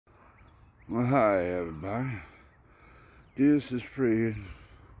Well, hi everybody. This is Fred.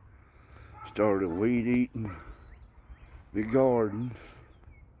 Started weed eating the garden.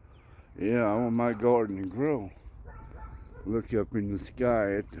 Yeah, I want my garden to grow. Look up in the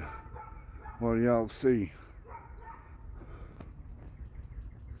sky at what do y'all see?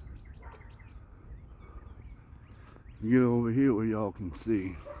 Get over here where y'all can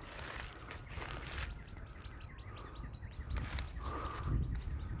see.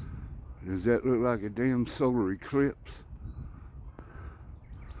 Does that look like a damn solar eclipse?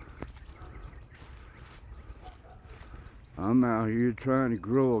 I'm out here trying to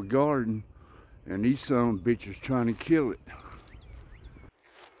grow a garden and these son of bitches trying to kill it.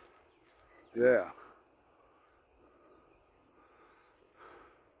 Yeah.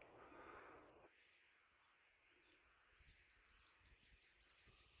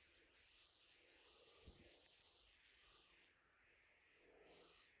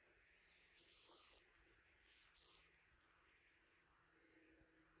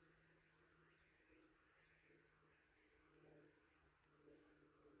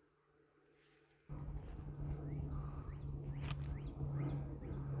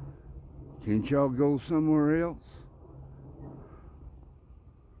 Can't y'all go somewhere else?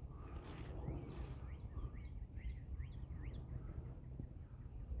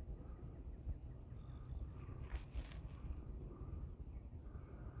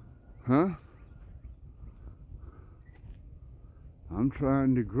 Huh? I'm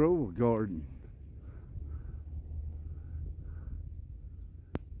trying to grow a garden.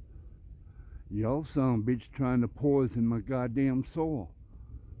 Y'all son of a bitch trying to poison my goddamn soil.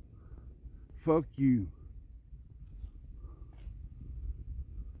 Fuck you.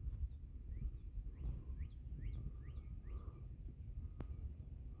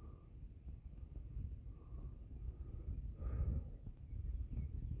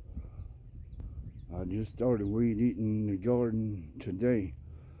 I just started weed eating the garden today.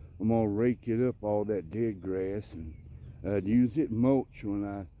 I'm gonna rake it up, all that dead grass, and use it mulch when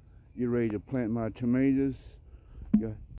I get ready to plant my tomatoes.